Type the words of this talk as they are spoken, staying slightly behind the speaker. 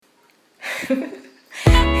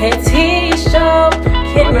Hey T-Show,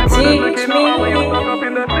 can you teach me?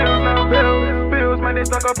 They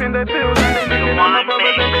stuck up in the fields and they looking at my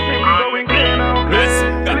brothers and they think we going clear now.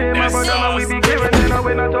 Clear my brother, man, we be clearing. Then I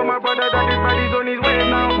went and told my brother that his body's on his way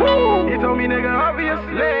now. He told me, nigga,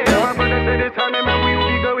 obviously. My brother said this time, man, we will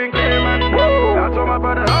be going clear, man. I told my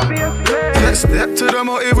brother, obviously. Step to the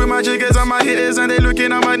motive with my jiggers and my hitters, and they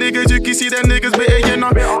looking at my niggas. You can see them niggas bitter, you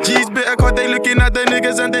know. G's bitter cause they looking at the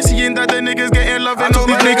niggas and they seeing that the niggas getting love and all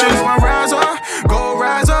these niggas. One riser, go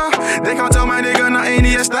riser. They can't tell my nigga nothing,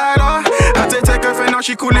 he a styler. I take her friend, now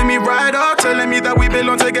she calling me rider, telling me that we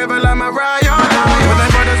belong together like my riot. But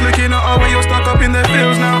them brothers looking at, oh, we all stuck up in the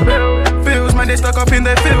fields now. Fields, man, they stuck up in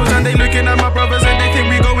the fields, and they looking at my brothers and they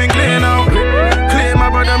think we going clear now. Clear,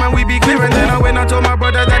 my brother, man, we be clearing. Then I went and told my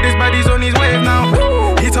brother that this body's on his wave now.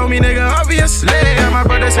 He told me, nigga, obviously. And my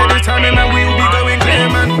brother said this time, man, we will be going clear,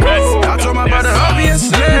 man. I told my brother,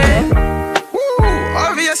 obviously.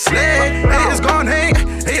 Obviously, haters gone hate,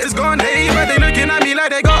 but they looking at me like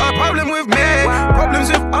they got a problem with me. Problems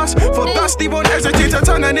with us, for dusty won't hesitate to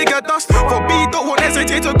turn a nigga dust. For B don't won't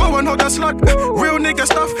hesitate to go and hold a slug. Real nigga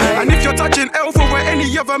stuff. And if you're touching L for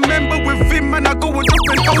any other member with him, man, I go and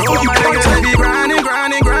drop an L for you. My niggas they be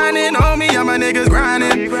grinding, on me and my niggas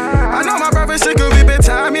grinding. I know my brother's sick of it, but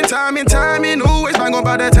timing, always bang on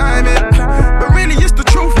by the timing. But really it's the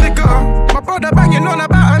truth, nigga. My brother banging on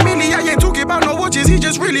about a milli, I ain't talking about no watches, he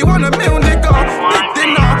just really want a meal, nigga. Big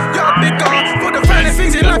dinner, you're bigger. For the finer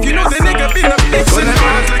things in life, you know the nigga been a big sinner.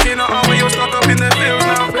 Looking at all when you're stuck up in the fields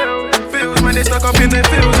now. Fields, man, they stuck up in the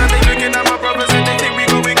fields, and they looking at my brothers and they think we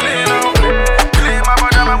going clear now. Clear, my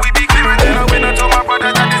brother, man, we be clearing. Then I went and told my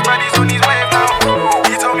brother that this body's on his wave now.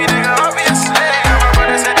 He told me, nigga, obviously. And my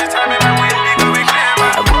brother said this time, man, we be going clear,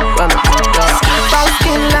 man. Brown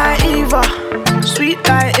skin like Eva, sweet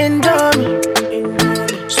like Indomie.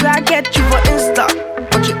 So I get you for Insta,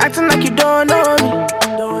 but you acting like you don't know me.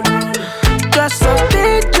 Just so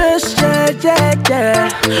dangerous, yeah.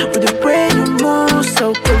 With the way you move,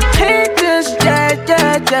 so contagious, yeah.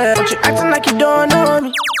 But you acting like you don't know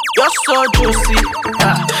me. You're so juicy,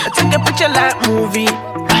 I take a picture like movie.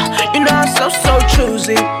 You know I'm so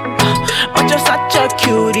choosy, but you're such a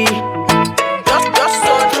cutie. You're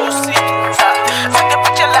so juicy, I take a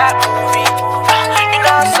picture like movie. You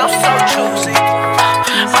know I'm so choosy,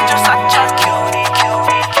 but you're such a cutie.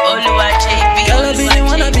 Oluwa JB, Girl, I really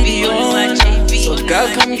wanna be the owner. So girl,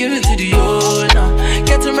 come give it to the owner.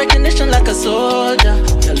 Getting recognition like a soldier.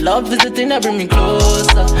 Your love is the thing that bring me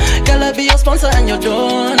closer. Girl, I be your sponsor and your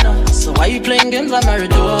donor. So why you playing games like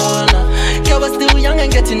Maradona? Girl, we're still young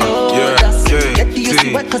and getting older. So get the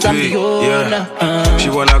UC wet cause I'm the owner. She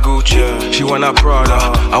wanna Gucci, she wanna Prada.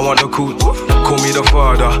 I want the cool, call me the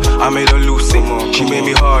father. I made her Lucy, she made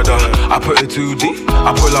me harder. I put it too deep,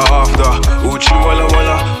 I pull her after. Uchi walla,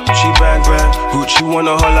 Uchi bang. Uchi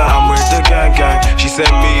wanna holla, I'm with the gang. She sent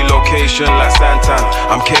me location like Santan.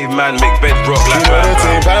 I'm caveman, make bed rock like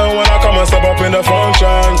Batman. Time when I come and step up in the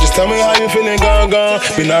function. Just tell me how you feeling, gone.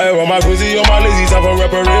 Be nice on my grizzly, on my lazy, time for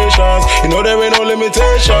reparations. You know there ain't no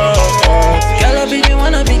limitation. Girl, I really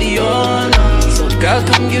wanna be the owner. So girl,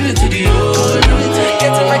 come give it to the owner.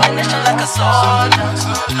 Get a recognition like a soldier.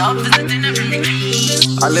 Love is the thing that bring me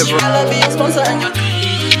close. I live Girl, I be your sponsor and your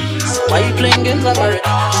so why you playing games like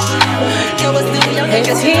Maradona? Girl, we're still young and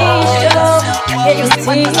getting older.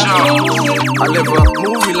 I live a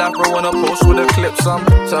movie life, bro, wanna post with a clip. Some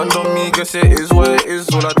turned on me, guess it is what it is.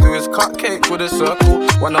 All I do is cut cake with a circle.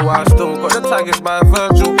 Wonder why I still got the tag, it's by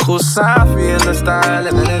Virgil. Cool Safi in the style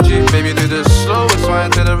and energy. Baby, do the slowest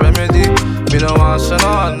wine to the remedy. Me no answer,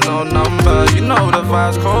 no number. You know the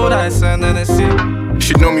vibes, cold ice and Hennessy.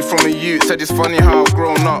 She know me from a youth, said it's funny how I've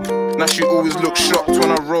grown up. Now she always looks shocked when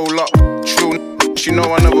I roll up. True, she know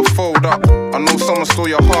I never fold up. I know someone stole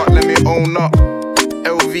your heart, let me own up.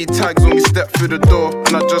 LV tags when we step through the door.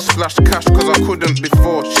 And I just flashed cash cause I couldn't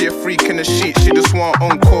before. She a freak in the sheet, she just want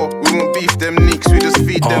encore. We won't beef them neeks, we just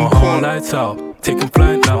feed them corn. Lights out, taking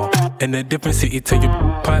flight now. In a different city till you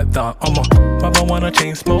pipe down. I'm a mother wanna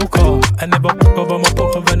chain smoker. I never over my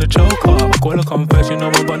put her in the choker. I call a confession,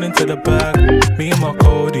 I'm running to the bag. Me and my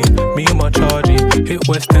Cody, me and my Chargy. Hit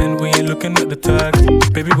West End, we ain't looking at the tags.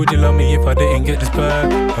 Baby, would you love me if I didn't get this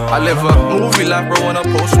bag? I live a movie life, bro, wanna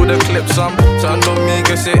post with a clip. Some turned on me,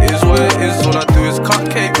 guess it is what it is. All I do is cut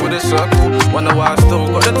cake with a circle. Wonder why I still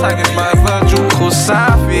got the tag, it's by Virgil. Cool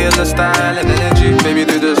Safi in the style and energy. Baby,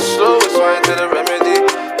 do the slowest wine to the remedy.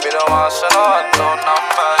 Me no answer, no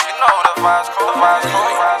number. You know the vibes, cool vibes.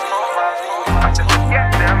 I just get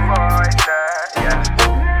them boys, yeah.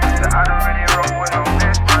 So I don't really rock with no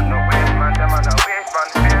waste man. Them on the waist man,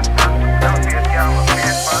 face man. Don't face, yeah, I'm a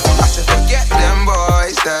face man. I just forget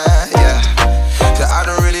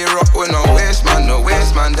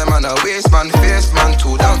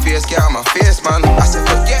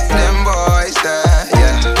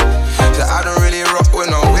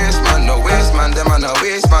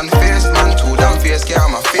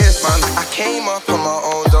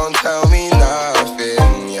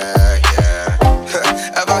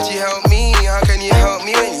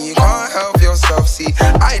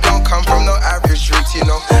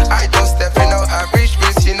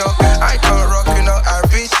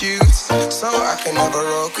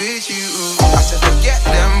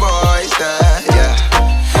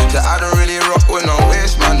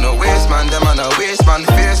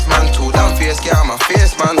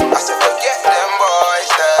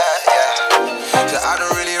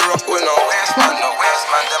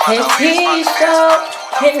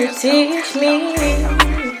Can you teach me?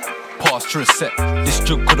 Pass through a set. This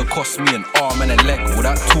drug could've cost me an arm and a leg. All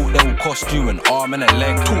that talk that will cost you an arm and a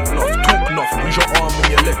leg. Talk enough. Who's your arm and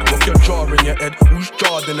your leg? Rock your jaw in your head. Who's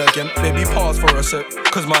Jordan again? Baby, pause for a sec.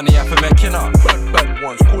 Cause money I for making up. Bad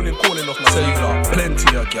ones, calling off my cellular.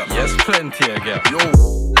 Plenty of gap. Yes, plenty of gap. Yo,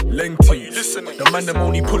 lengthy. The man them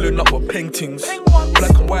only pulling up with paintings.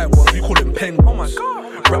 Black and white ones, we call them penguins. Oh my god.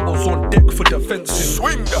 Rebels on deck for defensive.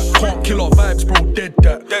 Swing that. Can't kill our vibes, bro, dead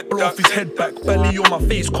that. Blow off his head back. Belly on my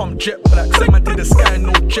face, come jet black. Segment to the sky,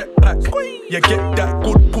 no jetpack. You get that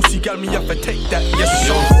good pussy, gal, me have to take that. Yes,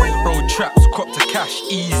 Yo, bro, traps, crop to cash,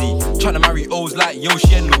 easy. Tryna marry O's like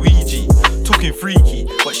Yoshi and Luigi. Talking freaky,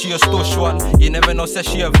 but she a stush one. You never know, says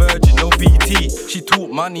she a virgin, no BT. She talk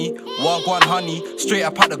money, wagwan honey. Straight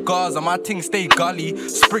up at the Gaza, my ting stay gully.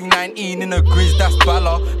 Spring 19 in a grizz, that's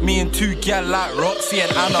Bala. Me and two gal like Roxy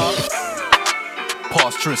and Anna.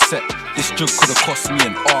 Pass through a set. This drug could've cost me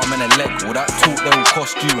an arm and a leg. All that talk that will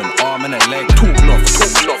cost you an arm and a leg. Talk enough.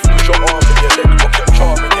 Push your arm and your leg. Rock your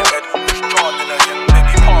charm in your head. Who's Jordan again?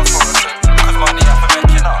 Baby, pause for a sec. Cause money I for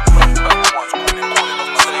making up.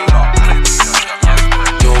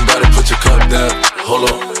 You don't gotta put your cup down. Hold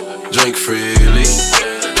on, drink freely.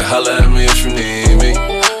 And holla at me if you need me.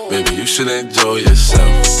 Baby, you should enjoy yourself.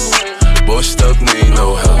 Boy stuff need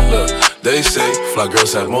no help. Look, they say fly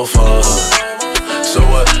girls have more fun. So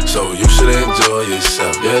what? So you should enjoy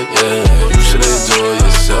yourself. Yeah, you should enjoy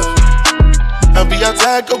yourself. I'll be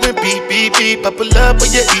outside going beep. I pull up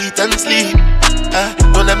when you eat and sleep. I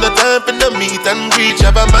don't have no time for the meet and reach.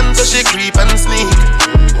 Have a man so she creep and sneak.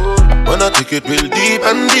 Wanna take it real deep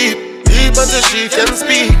until she can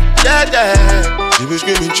speak. Yeah. She was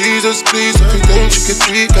screaming, Jesus, please. Everything she could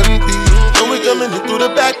tweak and be. When we coming in through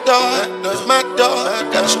the back door, it's my door.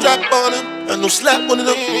 Got a strap on him, and no slap on him.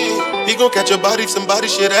 He gon' catch a body if somebody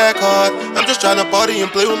shit act hard. I'm just tryna party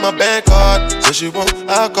and play with my bank card. Said she want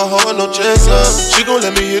alcohol, no chaser. She gon'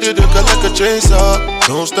 let me hit it, hook her like a chainsaw.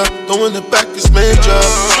 Don't stop, throwing it back, it's major.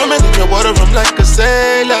 Swimming in your water, I'm like a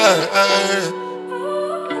sailor.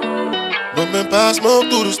 Bumping past smoke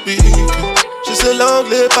through the speaker. She said, long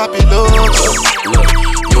live Papi Loco. Look,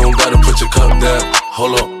 you don't gotta put your cup down.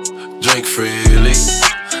 Hold on, drink freely.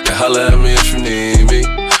 And holla at me if you need me.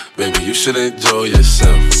 Baby, you should enjoy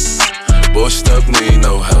yourself. Boy stuff need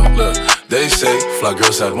no help. Look, they say fly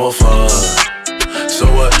girls have more fun. So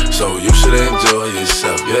what? So you should enjoy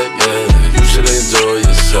yourself. Yeah, you should enjoy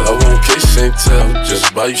yourself. I won't kiss and tell,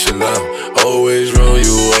 just buy you Chanel. Always roll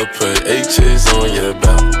you up, put H's on your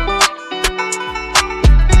belt.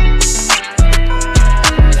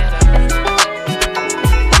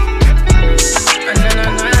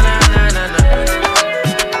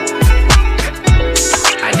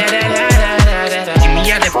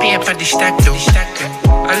 For the stack though.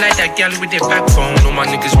 I like that gal with the backbone. All my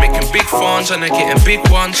niggas making big funds and they're getting big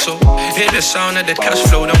ones. So hear the sound of the cash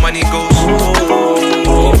flow, the money goes.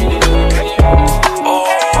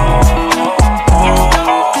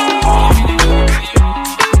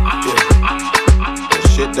 The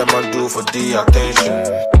shit that man do for the attention.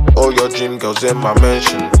 All your dream girls in my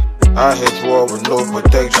mention. I hit war with no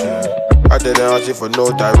protection. I didn't ask you for no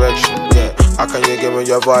direction. Yeah, how can you give me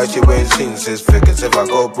your voice? You ain't seen 6 figures. If I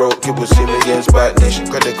go broke, you will see me against Bad Nation.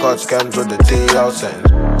 Credit card scan through the day outside.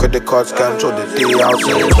 Credit card scan through the day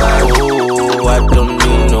outside. Oh, I don't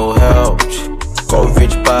need no help. Go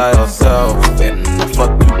rich by herself. And I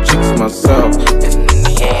fuck 2 chicks myself. And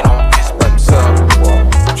he ain't on this by himself.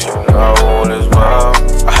 Now all is well.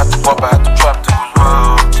 I had to pop, I had to trap to as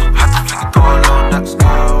well. I had to fling it all on that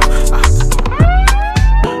scale.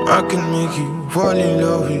 I can make you fall in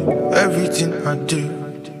love with everything I do.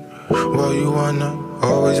 Why you wanna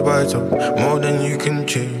always bite up more than you can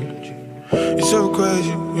change? It's so crazy,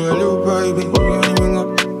 you're a little baby, you ain't even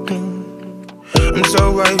got I'm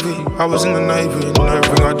so wavy, I was in the Navy and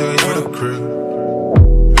everything I do is for the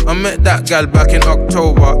crew. I met that gal back in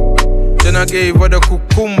October. Then I gave her the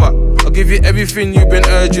cucumber. I'll give you everything you've been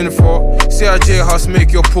urging for. See how J-House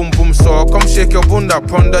make your pum pum sore. Come shake your bunda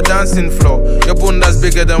on the dancing floor. Your bunda's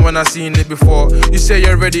bigger than when I seen it before. You say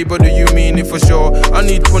you're ready, but do you mean it for sure? I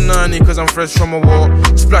need punani cause I'm fresh from a war.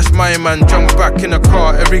 Splash my man, jump back in the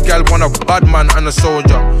car. Every gal want a bad man and a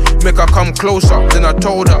soldier. Make her come closer, then I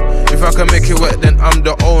told her if I can make it wet, then I'm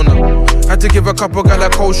the owner. Had to give a couple gal a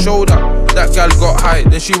cold shoulder. That gal got high,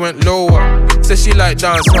 then she went lower. Said she like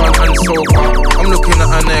dance hard and soca. I'm looking at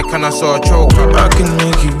her neck and I saw a choker. I can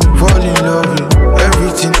make you fall in love with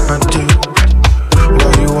everything I do.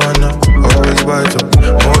 Why you wanna always bite up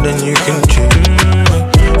more than you can chew?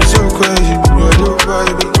 It's so crazy, you're a little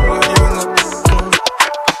baby.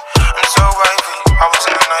 I'm so wavy, I was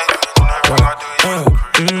in the night and everything I do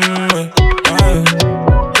is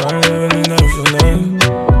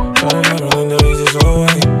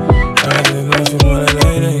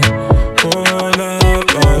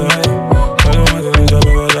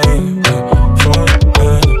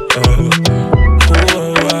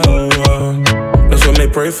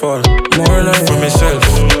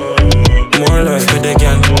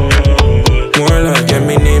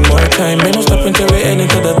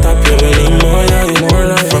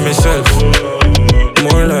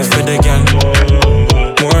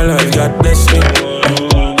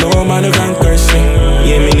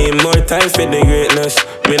time for the greatness.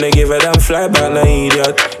 Me no give a damn fly back, no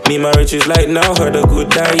idiot. Me my riches like now, heard a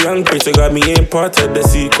good die young. Pray to God me ain't part of the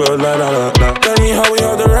sequel, nah. Tell me how we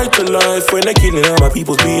have the right to life when the killing of my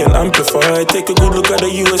people's being amplified. Take a good look at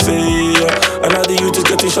the USA, and now the youth is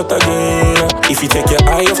getting shot again. If you take your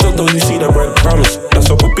eye off the door, you see the breadcrumbs.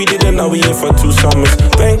 That's what Puppy did, and now we in for 2 summers.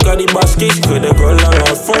 Thank God the boss case could've gone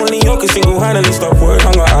longer. If only you could single-handedly stop work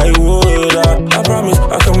hunger, I would. I promise,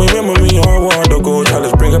 I can remember me all want to go.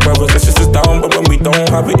 Let's bring our brothers and sisters down, but when we don't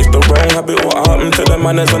have it, it's the wrong habit. What happened to the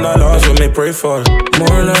manners and the laws when they pray for?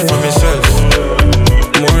 More life for myself,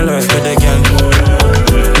 more life for the gang,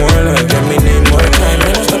 more life, let me need more time.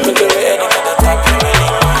 Man, I'm stopping to the end of the top, you really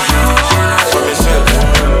more life for myself,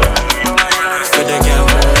 more life for the gang,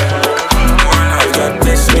 more life, got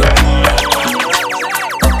this me.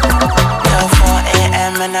 4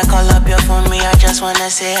 a.m. and I call up your phone, me, I just wanna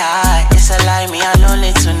say hi. It's a lie, me alone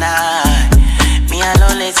tonight. Me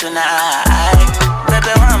alone tonight.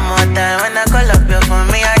 Baby, one more time when I call up your phone,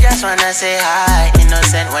 me, I just wanna say hi.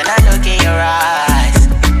 Innocent when I look in your eyes.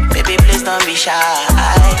 Baby, please don't be shy.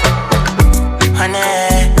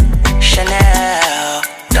 Honey, Chanel,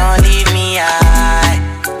 don't leave me high.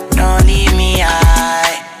 Don't leave me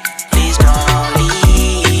high. Please don't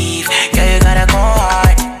leave. Girl, you gotta go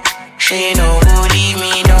hard. She know who leave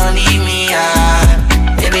me, don't leave me high.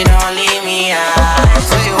 Baby, don't leave me high.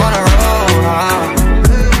 So you wanna roll, huh?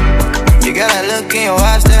 You got that look in your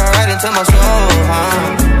eyes, staring right into my soul,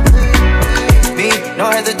 huh? Me, no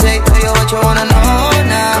hesitate, tell you what you wanna know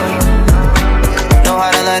now. Know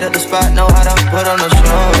how to light up the spot, know how to put on the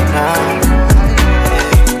show now.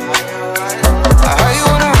 I heard you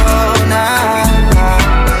wanna roll now.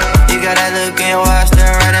 You got that look in your eyes,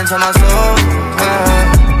 staring right into my soul, huh?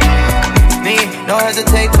 Me, no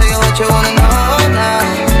hesitate, tell you what you wanna know now.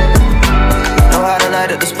 Know how to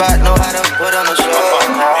light up the spot, know how to put on the show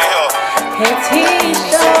now. Five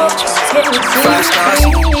stars,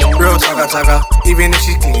 real talker. Even if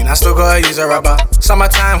she clean, I still gotta use a rubber.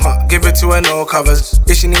 Summertime hot, give it to her, no covers.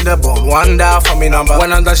 If she need a bone, one dial for me number.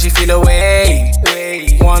 When I'm done, she feel away.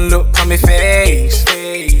 One look on me face.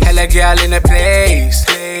 Hella girl in the place.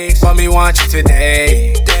 But me want you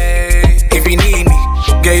today. If you need me,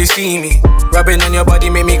 girl, you see me. Rubbing on your body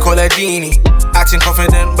make me call her genie. Acting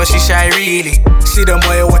confident, but she shy really. See them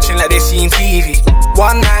boy watching like they seen TV.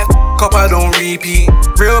 One night, couple don't repeat.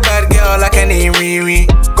 Real bad girl like her name Riri.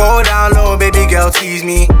 Go down low, baby girl, tease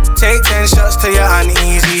me. Take 10 shots till you're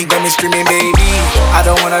uneasy. Got me screaming, baby. I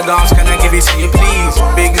don't wanna dance, can I give it to you, please?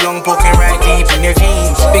 Big long poking right deep in your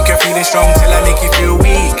jeans. Think you're feeling strong till I make you feel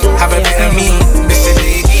weak. Have a bit of me, Mr.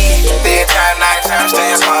 Lady. Daytime, nighttime,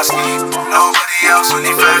 stay you can't sleep. Nobody else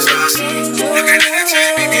only first class. Looking at the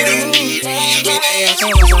time, baby, don't need me.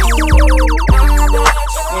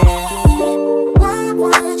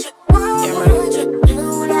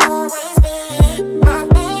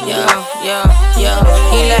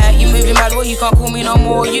 You can't call me no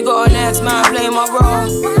more. You got a next man playing my role.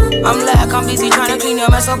 I'm like, I'm busy trying to clean your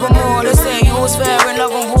mess up and more. They say you was fair in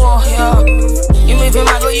love and war, yeah. You moving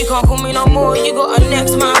mad, but you can't call me no more. You got a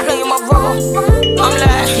next man playing my role. I'm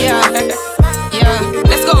like, yeah,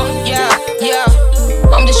 let's go, yeah.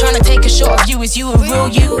 I'm just trying to take a shot of you. Is you a real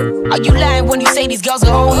you? Are you lying when you say these girls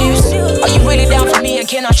are old news? Are you really down for me and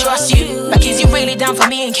can I trust you? Like, is you really down for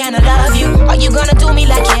me and can I love you? Are you gonna do me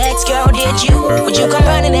like your ex-girl did you? Would you come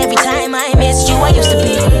running every time I missed you? I used to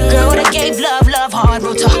be the girl that gave love hard,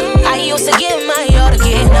 real talk. I used to give my all to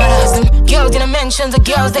get others. Them girls didn't mention the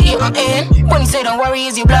girls that you are in. When you say don't worry,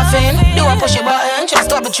 is you bluffing? Do I push your button? Try to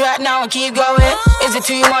stop the track now and keep going? Is it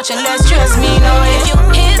too much and less stress me? No, if you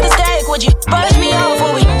hit the stack, would you brush me off?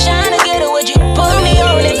 Would we shine together? Would you put me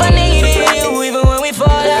on if I needed you? Even when we fall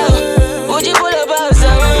out, would you pull up out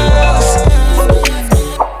somewhere else?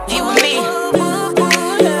 You and me.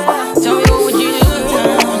 Tell me what would you do?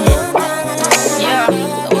 Yeah,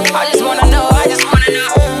 I just wanna know.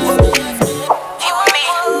 You and me.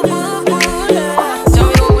 Tell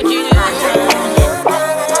me what would you do?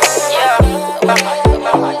 Yeah.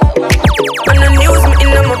 On the news, me in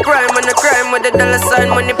my prime, on the crime with the dollar sign,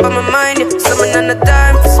 money for my mind. Yeah. Summon on the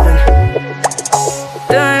time for spend.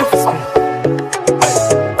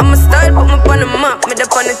 I'ma style, put me on the map, me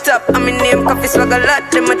up on the top. I'm in name, coffee swag a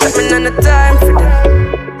lot. Them a chat me on the time for them.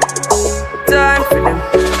 Time for them.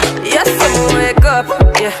 Yes, I'ma wake up.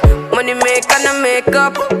 Yeah, money make and I make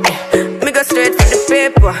up. Yeah, me go straight for the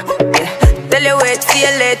paper. Yeah, tell you wait, see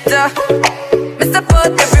you later. Mr.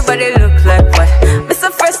 Pot, everybody look like what?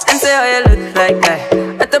 Mr. First and say how you look like that.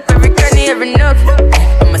 I top every cranny, every nook.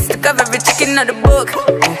 I'ma stick up every chicken out the book.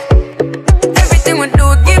 Everything we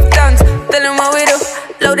do, give thanks. Tell them what we do.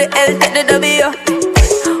 Load the L, take the W.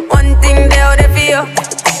 One thing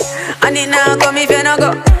now come if you no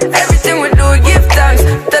go. Everything we do, we give thanks.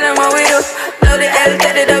 Tell them what we do. Know the L,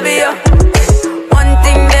 tell the W. One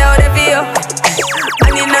thing they out there for you.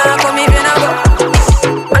 And you now come if you no go.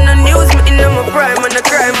 On the news, me in my prime. On the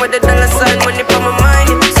crime with the dollar sign. Money for my mind.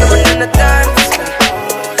 So when on the time.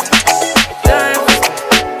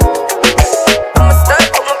 I'ma start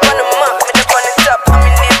put me on the map. Me the on the top. I'm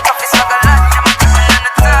in the office, I got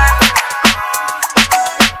lot.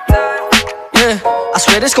 Yeah, I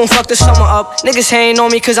swear this gon' fuck the summer up. Niggas hating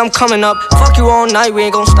on me cause I'm coming up. Fuck you all night, we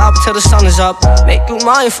ain't gon' stop till the sun is up. Make you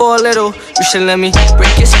mine for a little. You should let me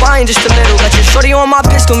break your spine just a little. Got your shorty on my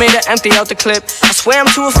pistol, made her empty out the clip. I swear I'm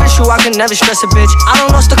too official, I can never stress a bitch. I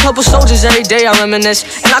done lost a couple soldiers every day, I reminisce.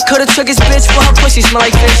 And I could've took his bitch, but her pussy smell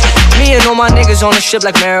like fish. Me and all my niggas on the strip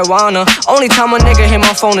like marijuana. Only time a nigga hit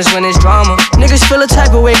my phone is when it's drama. Niggas feel a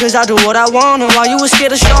type of way cause I do what I wanna. While you was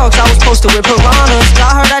scared of sharks, I was posted with piranhas.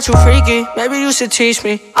 I heard that you freaky, maybe you should teach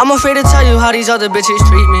me. I'm afraid to tell you how these other bitches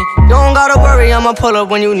treat me. You don't gotta worry, I'ma pull up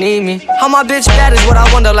when you need me. How my bitch bad is what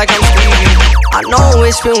I wonder, like I'm Stevie. I know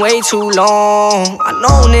it's been way too long. I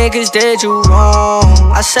know niggas did you wrong.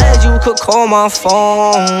 I said you could call my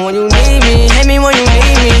phone when you need me. Hit me when you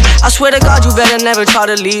need me. I swear to God you better never try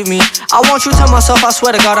to leave me. I want you to myself, I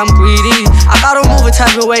swear to God I'm greedy. I gotta move a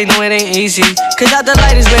type of way, no it ain't easy. Cause at the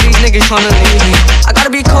light is where these niggas tryna leave me. I gotta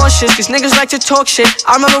be cautious, cause niggas like to talk shit.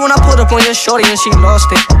 I remember when I pulled up on your shorty and she lost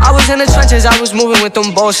it. I was in the trenches, I was moving with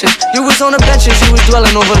them bosses. You was on the benches, you was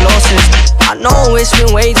dwelling over losses. I know it's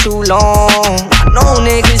been way too long. I know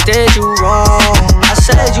niggas did you wrong. I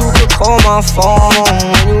said you could call my phone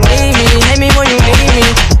when you need me. Hit me when you need me.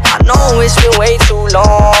 I know it's been way too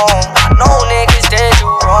long. I know niggas did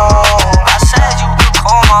you wrong. I said you could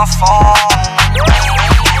call my phone.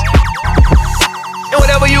 And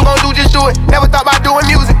whatever you gon' do, just do it. Never thought about doing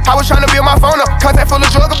music. I was tryna build my phone up. Contact full of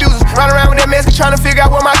drug abusers. Run around with that mask tryna figure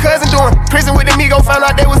out what my cousin doing. Prison with the Migo, found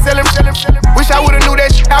out they was selling. Wish I would've knew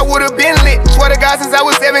that shit, I would've been lit. Swear to God, since I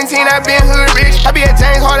was 17, I been hood rich. I be at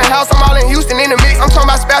James Harden house, I'm all in Houston in the mix. I'm talking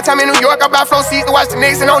about spare time in New York. I buy flow seats to watch the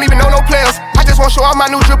Knicks and don't even know no players. I just wanna show off my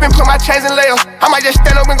new drip and put my chains in layers. I might just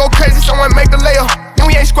stand up and go crazy, someone make the layup. And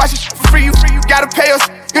we ain't squashing shit for free, you gotta pay us.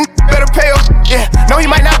 You better pay us. Yeah, no, he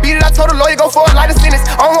might not beat it. I told the lawyer go for a lighter sentence.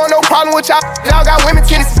 I don't want no problem with y'all. Y'all got women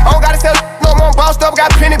tennis. I don't gotta sell no more bossed up,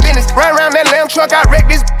 got plenty business. Run around that lamb truck, I wrecked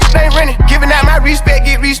this. They ain't renting. Giving out my respect,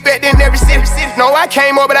 get respect in every city. No, I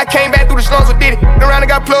came over, but I came back through the slums with Diddy. Around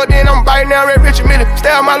and got plugged in, I'm biting down Red Richard Miller.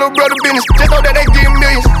 Stay out my little brother business. Just know that they give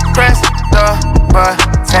millions. Press the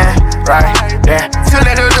button right there to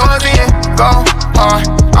let the doors in. Go on,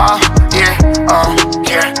 yeah,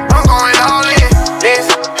 yeah. I'm going all in. This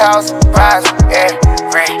house vibes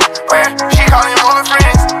everywhere. She calling more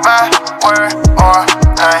friends. My word or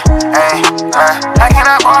none. I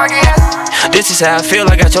cannot bargain. This is how I feel,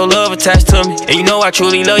 I got your love attached to me. And you know I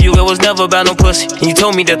truly love you, it was never about no pussy. And you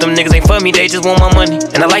told me that them niggas ain't for me, they just want my money.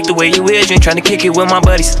 And I like the way you is, you ain't tryna kick it with my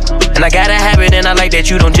buddies. And I got a habit and I like that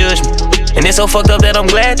you don't judge me. And it's so fucked up that I'm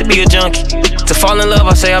glad to be a junkie. To fall in love,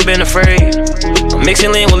 I say I've been afraid. I'm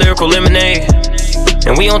mixing lean with lyrical lemonade.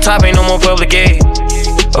 And we on top, ain't no more public aid.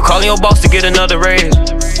 Or calling your boss to get another raise.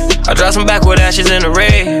 I drop some backward ashes in the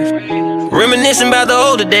rave. Reminiscing about the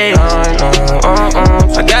older days.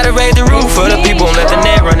 I gotta raise the roof for the people and let the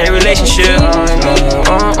net run their relationship.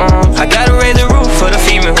 I gotta raise the roof for the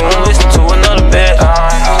female who won't listen to another bed.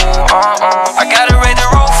 I gotta raise the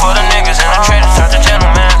roof for the niggas and the traitors out the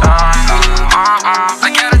gentlemen. I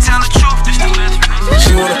gotta tell the truth, this the best.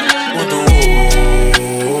 She wanna with the woo.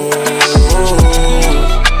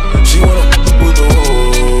 She wanna with the woo.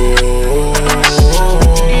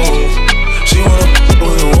 She wanna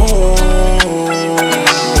with the woo.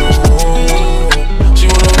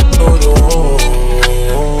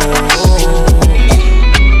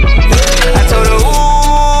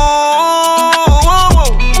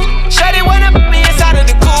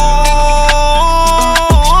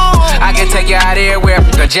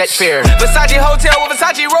 Jet fare, Versace hotel with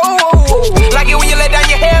Versace roll. Like it when you let down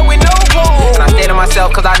your hair with no gold. And I stay to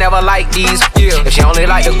myself cause I never like these. If she only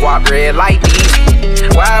like the guap red like these.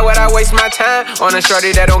 Why would I waste my time on a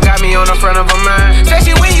shorty that don't got me on the front of her mind?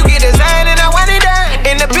 Especially when you get designed and I want it done.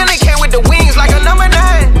 And the Billy came with the wings like a number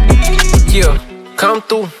 9. Yeah, come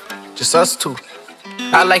through, just us two.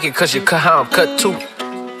 I like it cause you cut how I'm cut too.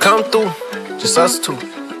 Come through, just us two.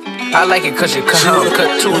 I like it cause you cut how I'm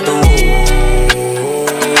cut too.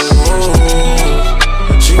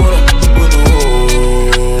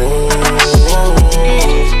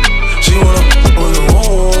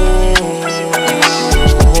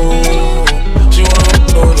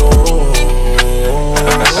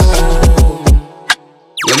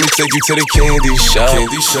 take you to the candy shop.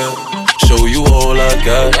 Show you all I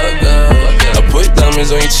got. I put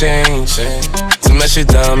diamonds on your chain to match your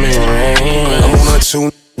diamond ring. I'm on a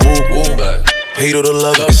tune, woo. Hate all the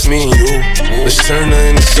love, it's me and you. Let's turn her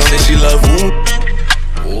into something she love, woo.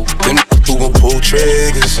 Them who gon' pull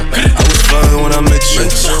triggers. I was fine when I met you.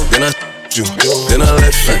 Then I you, then I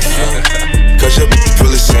left you. Cause your feel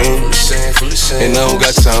the same. And I don't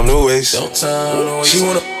got time to waste. She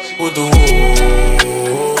wanna with the woo.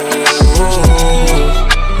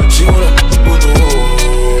 She wanna with the woo.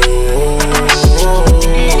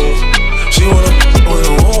 She wanna with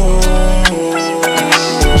the woo.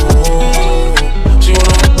 She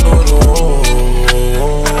wanna with the woo.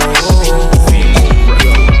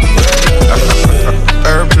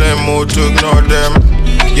 Airplane mode to ignore them.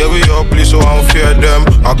 Yeah, we all please, so I don't fear them.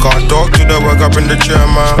 I can't talk to the work up in the chair,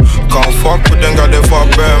 man. Can't fuck with them, got they fuck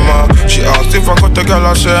bear, man. She asked if I got the girl,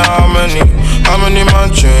 I say how many? How many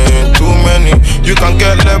mansion? Too many. You can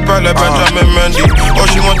get left by the Benjamin Mendy. All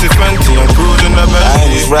she wants is Fenty and cruising the Bentley. I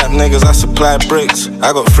ain't these rap niggas, I supply bricks.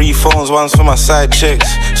 I got 3 phones, one's for my side chicks.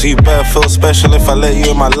 So you better feel special if I let you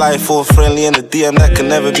in my life. All friendly in the DM, that can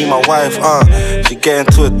never be my wife, She getting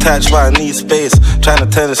too attached, but I need space. Trying to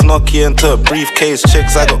turn this Nokia into a briefcase.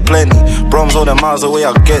 Chicks, I got plenty. Broms all the miles away,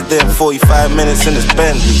 I'll get there in 45 minutes in this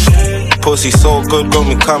Bentley. Pussy so good, got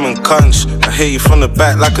me coming cunch. I hit you from the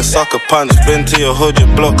back like a sucker punch. Been to your hood, your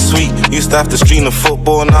block sweet. Used to have to stream the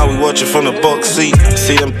football, now we watch it from the box seat.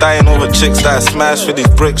 See them dying over chicks that I smash for these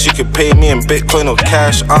bricks. You could pay me in Bitcoin or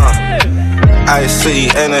cash, Ice City,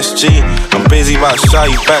 NSG. I'm busy about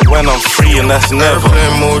shout you back when I'm free, and that's never.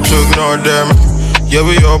 Airplane mode to ignore them. Yeah,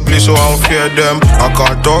 we all please, so I don't fear them. I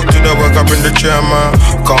can't talk to the work up in the chair, man.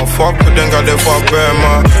 Can't fuck with them, got they fuck bear,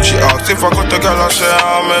 man. She asked if I got the girl, I say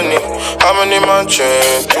how many? How many mansion?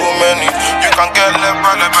 Too many. You can get left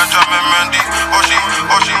by the Benjamin Mendy.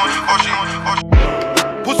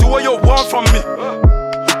 Pussy, what you want from me?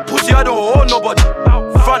 Pussy, I don't owe nobody.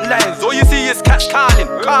 Front lines, all you see is cats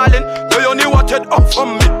calling. They only wanted up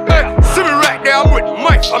from me. Hey, see me right there, I'm with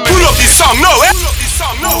my family. Pull up this song, no, eh?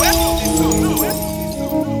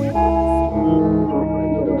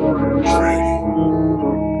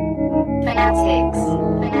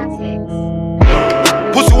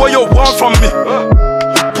 Pussy, what you want from me?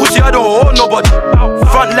 Pussy, I don't owe nobody.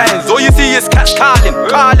 Front lines, all you see is cats calling.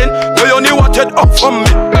 They only wanted up from me.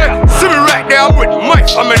 Hey, see me right there, I'm with my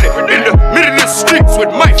family. In the middle of the streets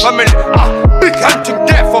with my family. Big hunting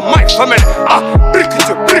there for my family. Brick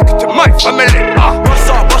it to my family.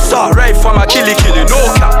 Bossa, right from a killy, no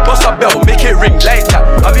cap. Bossa bell, make it ring like that.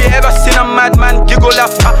 Have you ever seen a madman giggle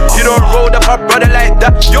after? You don't roll up a brother like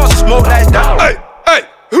that. You don't smoke like that. Hey,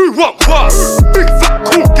 who want what? Big fat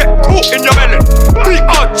cool, get caught in your melon.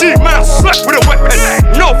 BRG, man, slap with a weapon.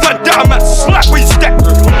 No Van Damme, man, slap with your step.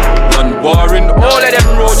 Man, warring all of them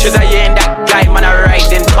roaches. I ain't that guy, man, I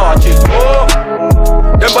riding torches. Oh,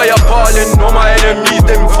 them by appalling, all my enemies,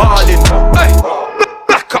 them falling. Hey,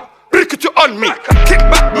 back up, brick it on me. Kick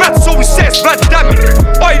back, man, so he says Van Damme.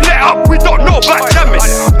 I let up, we don't know about damage.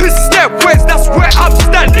 This stairways, that's where I'm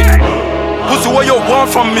standing. Pussy, what you want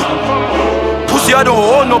from me? Pussy, I don't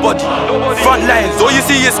owe nobody. Front lines, all you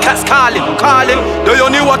see is cats calling. They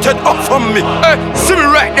only wanted up from me. Hey, see me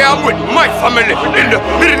right there, I'm with my family. In the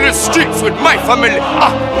middle of the streets with my family.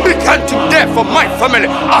 Big hunting there for my family.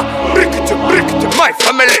 Brick it to my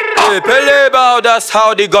family. Hey, Pele bow, that's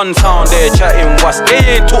how the gun sound. They chatting what's they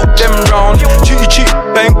ain't talk them round. Cheat,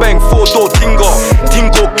 bang, 4-door tingo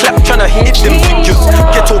clap, tryna hit them figures.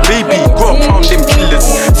 Ghetto baby, grow up round them killers.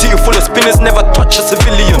 See you full of spinners, never touch a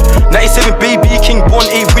civilian. 97 baby, king born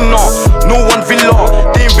a winner. No one villa,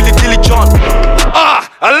 they ain't really diligent.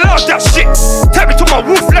 I love that shit. Tell me to my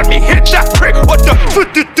roof, let me hit that prick. What the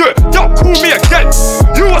fuck did you do? Don't call me again.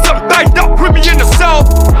 You wasn't banged up with me in the cell.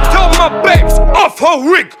 Tell my babes off her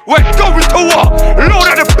wig. We're going to war. Load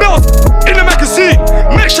of the bills in the magazine.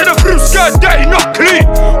 Make sure the blue skirt dirty, not clean.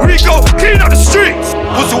 We go clean up the streets.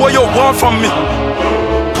 Pussy, what you want from me?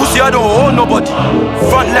 Pussy, I don't owe nobody.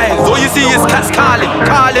 Front lines, all you see is cats calling.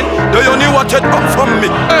 They only wanted up from me.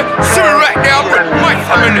 Hey, see me right there, I'm with my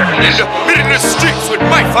family. In the middle of the streets with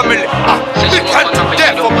my family. Big hunting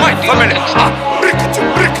there for my family. Brick it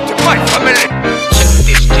to my family. Check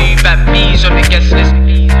this, 2 bad bees on the guest list.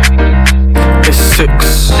 It's 6.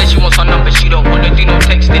 Said she wants her number, she don't wanna do no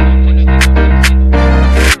texting.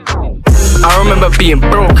 I remember being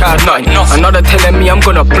broke, out nothing. Another telling me I'm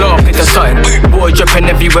gonna blow up into something. Water dripping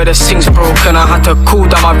everywhere, the sink's broken. I had to cool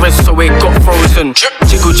down my wrist so it got frozen.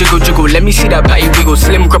 Jiggle, jiggle, jiggle, let me see that batty wiggle.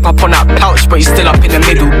 Slim grip up on that pouch, but he's still up in the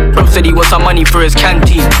middle. Bro said he wants some money for his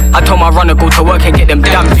canteen. I told my runner go to work and get them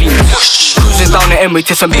damn fiends. Cruising down the M-way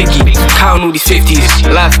to some biggie. Counting all these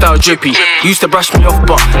 50s, lifestyle drippy. Used to brush me off,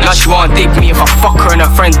 but now she wanna dig me. If I fuck her and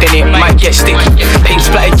her friend, then it might get sticky. Paint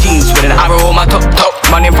splattered jeans with an arrow on my top.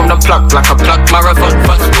 Money from the plug like a plug marathon.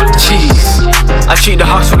 Jeez, I treat the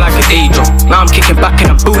hustle like a day job. Now I'm kicking back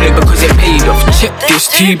and I'm bullet because it paid off. Check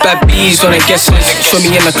this, 2 bad bees on a guest list. Show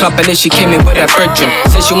me in the club and then she came in with her brethren.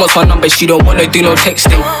 Said she wants my number, she don't wanna do no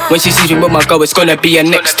texting. When she sees me with my girl, it's gonna be a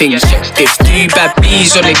next thing. Check this, 2 bad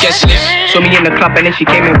bees on the guest list. Show me in the club and then she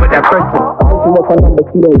came in with her brethren. Said she wants my number,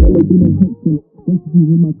 she don't wanna do no texting. When she sees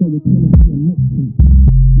me with my girl, it's gonna be a next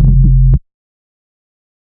thing.